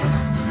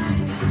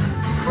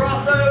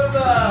 Cross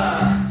over.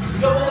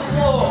 Double the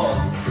floor.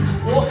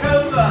 Walk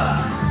over.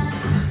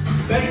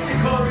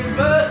 Basic or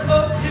reverse.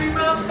 Up 2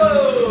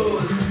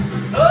 mambos.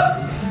 Up.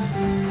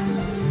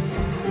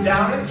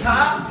 Down and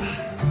tap.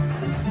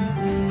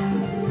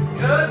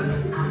 Good.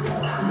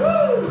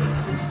 Woo.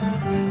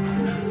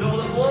 Double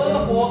the floor.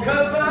 Walk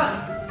over.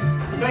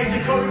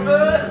 Basic or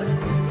reverse.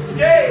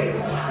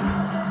 Skate.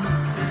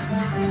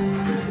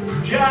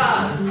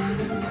 Jazz.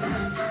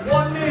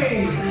 1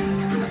 knee.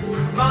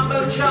 Mambo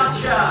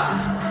cha-cha.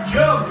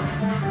 Jump.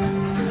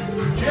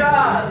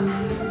 Jazz.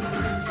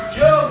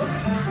 Jump.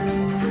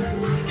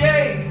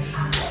 Skate.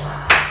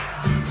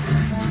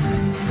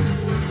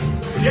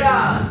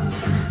 Jazz.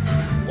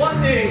 1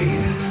 knee.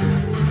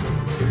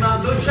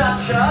 Mambo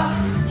cha-cha.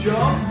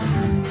 Jump.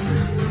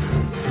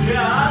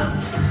 Jazz.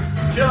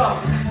 Jump.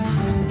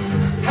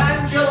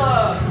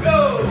 Pendulum. Go.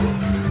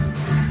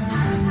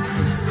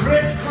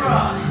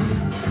 Crisscross.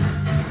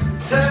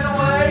 Turn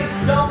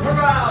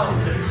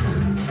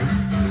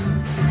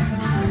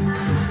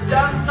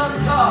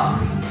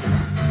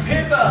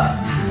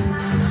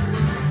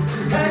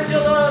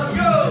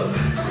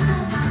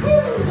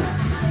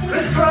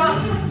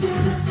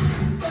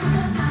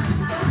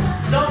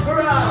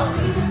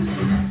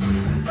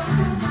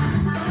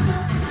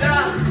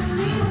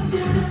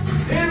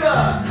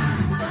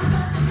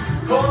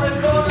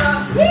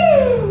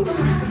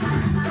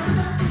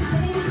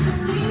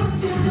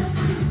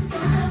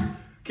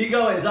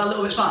Is that a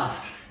little bit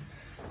fast?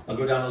 I'll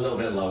go down a little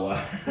bit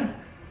lower.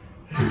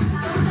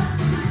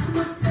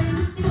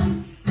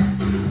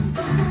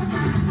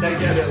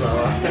 Take it a bit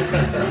lower.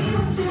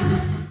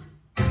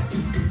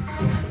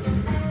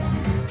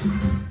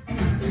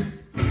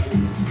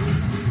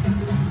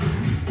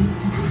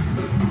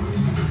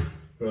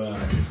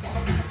 Right.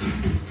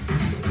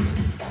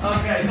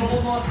 Okay, a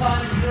couple more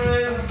times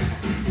through.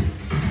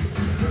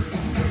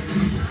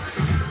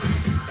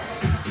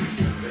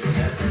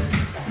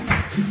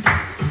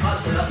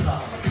 Actually, that's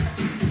that one.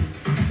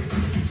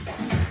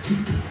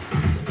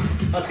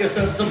 Let's go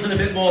something a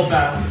bit more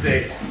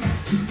bouncy.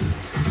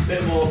 A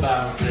bit more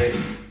bouncy.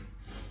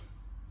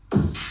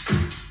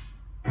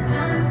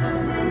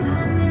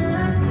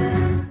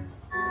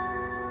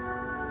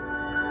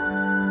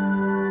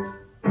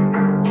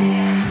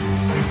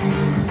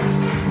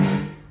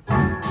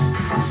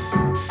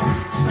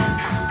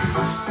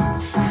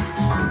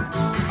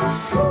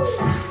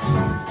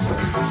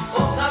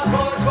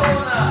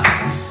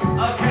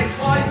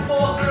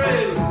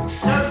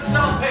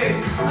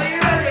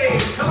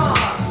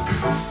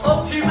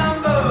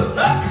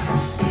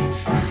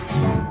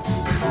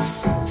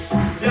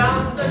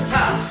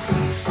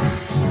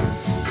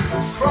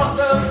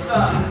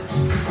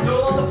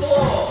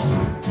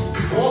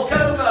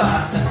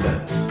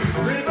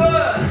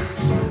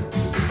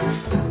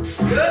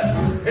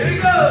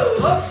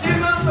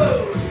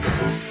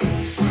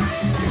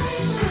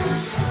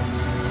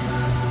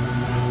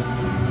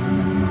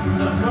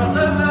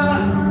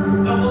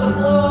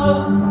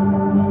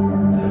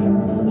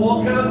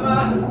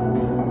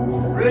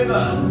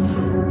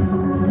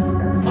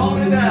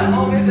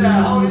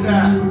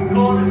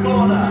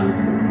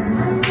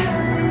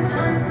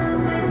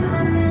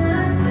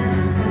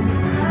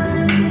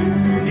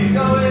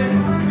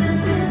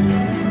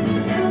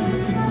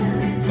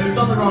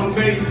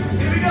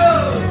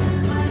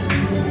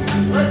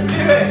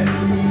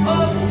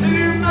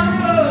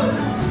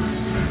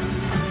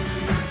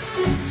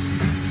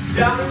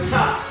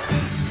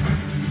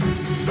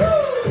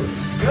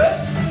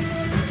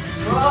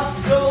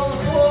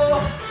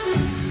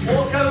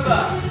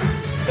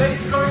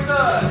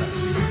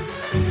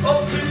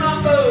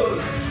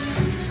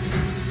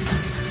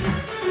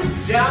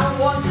 Down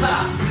one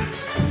tap,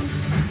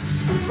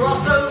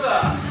 cross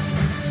over,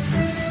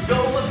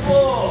 double the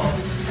floor,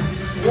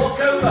 walk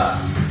over,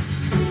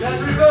 then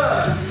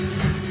reverse,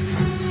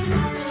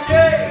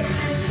 skate,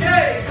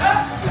 skate,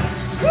 up,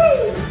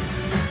 woo,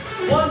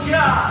 one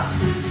jazz,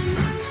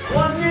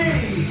 one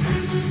knee,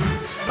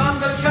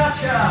 mambo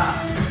cha-cha,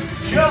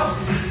 jump,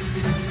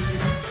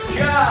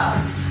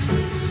 jazz,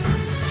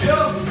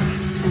 jump,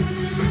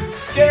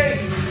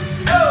 skate,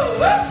 go,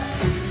 up,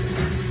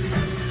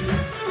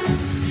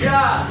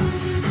 jazz,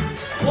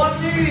 one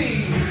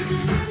knee,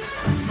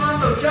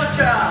 mambo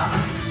cha-cha,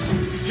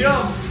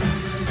 jump,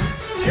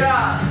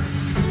 jazz,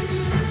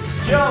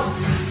 jump,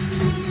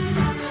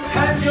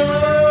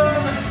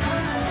 pendulum,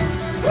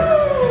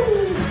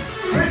 woo,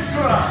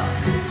 crisscross,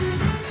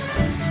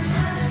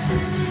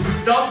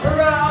 stomp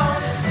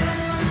around,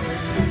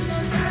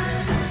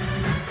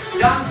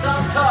 dance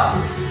on top,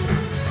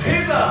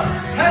 pivot,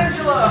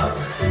 pendulum,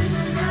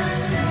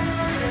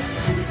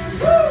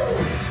 woo,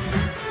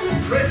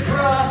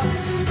 crisscross,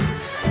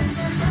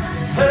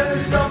 turn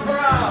and stomp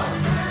around,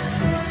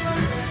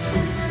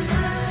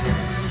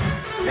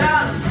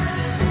 dance,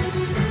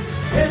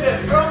 pivot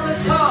from the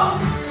top,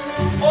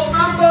 or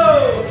mambo,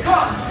 come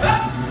on,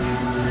 up.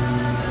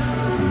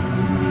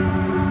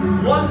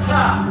 One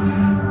tap,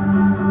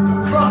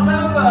 cross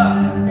over,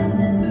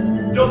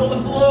 double the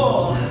floor,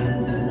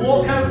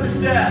 walk over the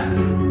step,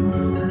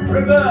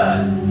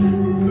 reverse,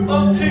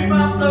 up two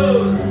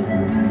mambos,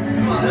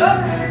 come on,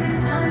 up.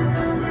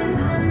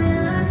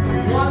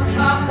 One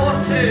tap or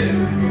two,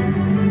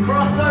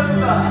 cross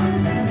over,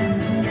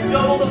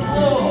 double the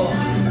floor,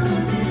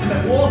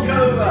 walk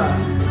over,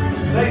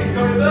 basic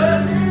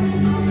reverse,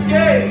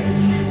 skate,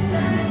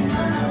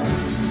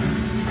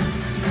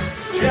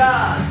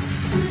 jazz,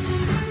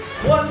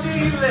 one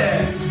knee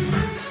lift,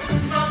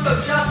 mambo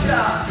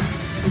cha-cha,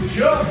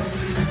 jump,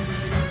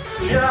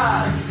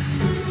 jazz,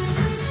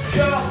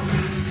 jump,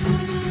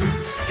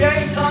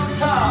 skate on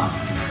top,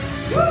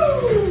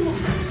 woo!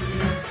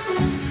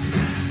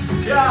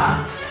 Jazz,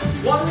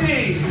 one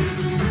knee,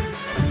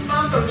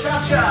 mambo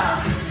cha-cha,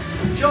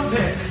 jump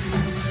it,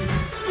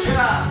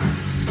 jazz,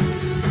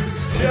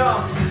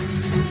 jump,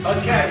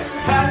 okay,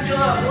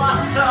 pendulum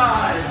last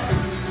time,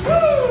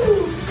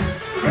 woo,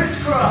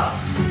 crisscross,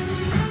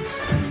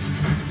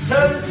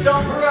 turn and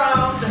stomp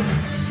around,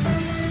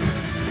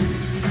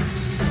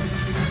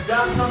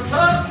 dance on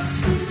top,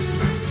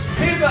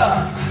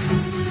 pivot,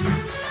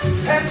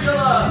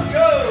 pendulum,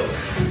 go,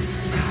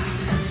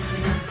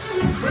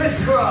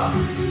 crisscross,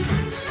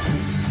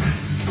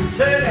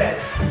 turn it,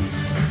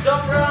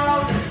 stomp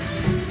round,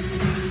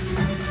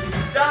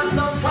 dance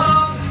on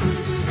top,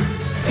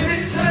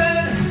 pivot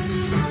turn,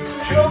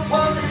 jump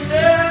on the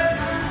step,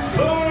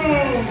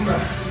 boom!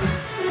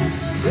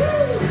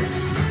 Woo!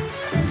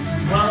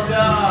 Well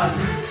done,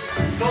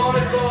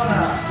 corner,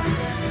 corner,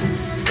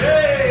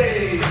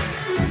 hey!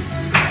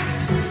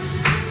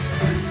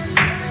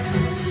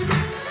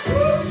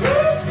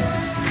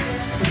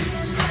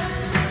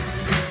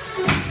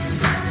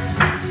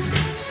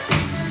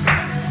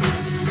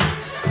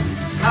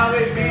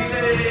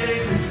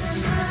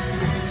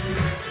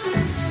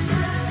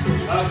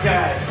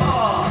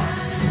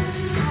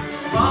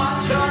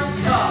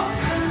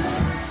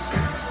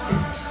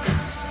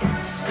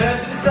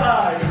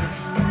 side.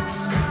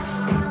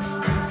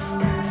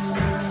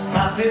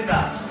 Tap it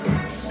back.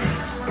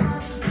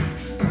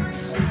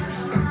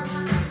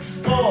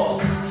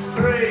 4,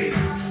 3,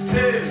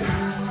 2.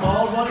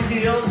 Hold one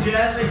heel,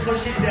 gently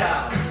push it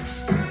down.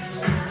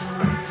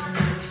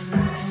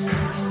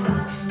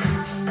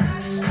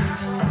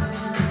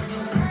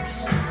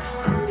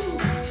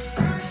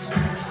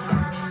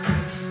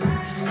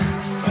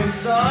 Switch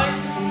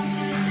sides.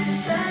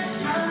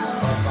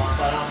 Bum, bum,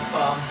 ba-dum,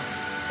 bum.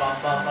 Bum,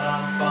 bum,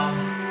 ba-dum, bum.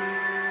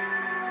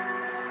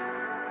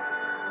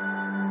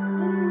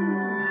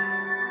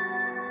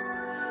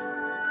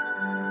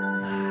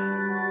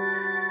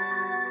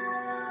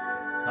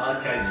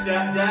 Okay,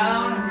 step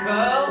down,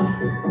 curl.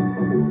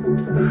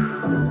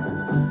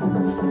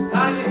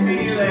 How you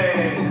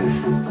feeling?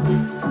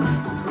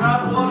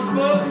 Grab one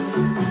foot.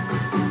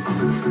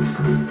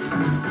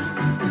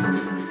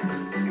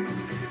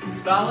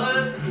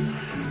 Balance.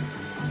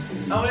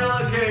 Are we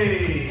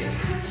okay?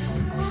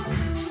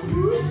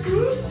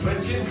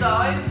 Switching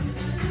sides.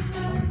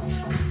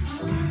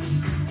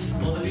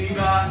 Pull the knee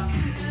back.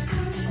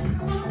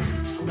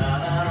 La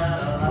la la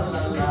la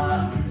la la.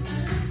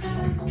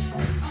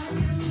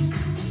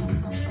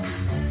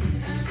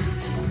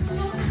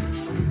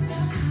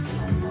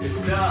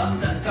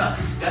 That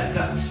touch, that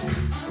touch.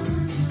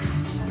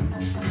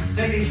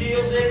 Take a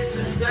heel dip to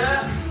the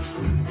step.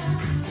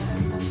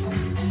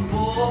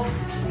 4,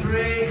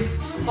 3,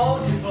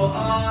 hold your foot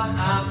on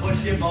and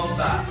push your bum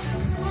back.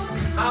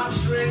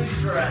 Hamstring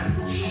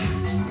stretch.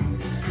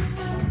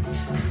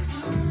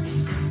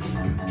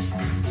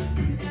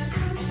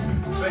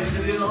 Switch to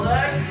the other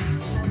leg.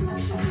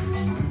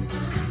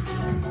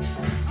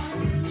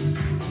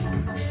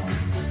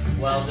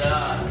 Well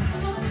done.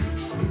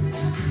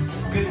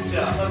 Good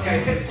stuff. Okay,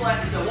 hip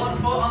flexor, one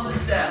foot on the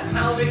step.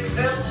 Pelvic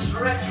tilt,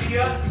 stretch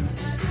here.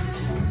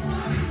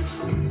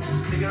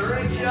 Take a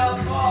reach up.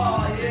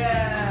 Oh,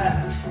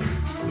 yeah.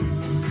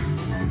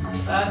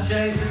 And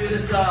change to the other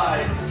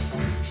side.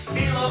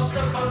 Heel up,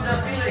 tuck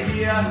under, feel it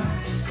here.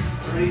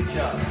 Reach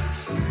up.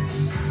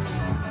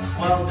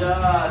 Well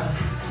done.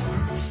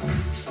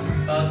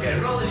 Okay,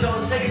 roll the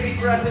shoulders, take a deep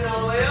breath in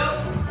all the way up.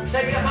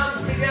 Take your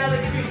hands together,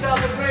 give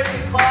yourself a great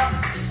big clap.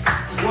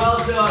 Well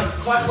done.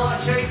 Quite a lot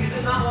of changes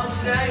in that one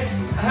today.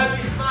 I hope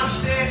you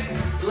smashed it.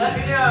 Let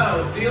me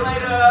know. See you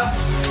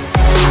later.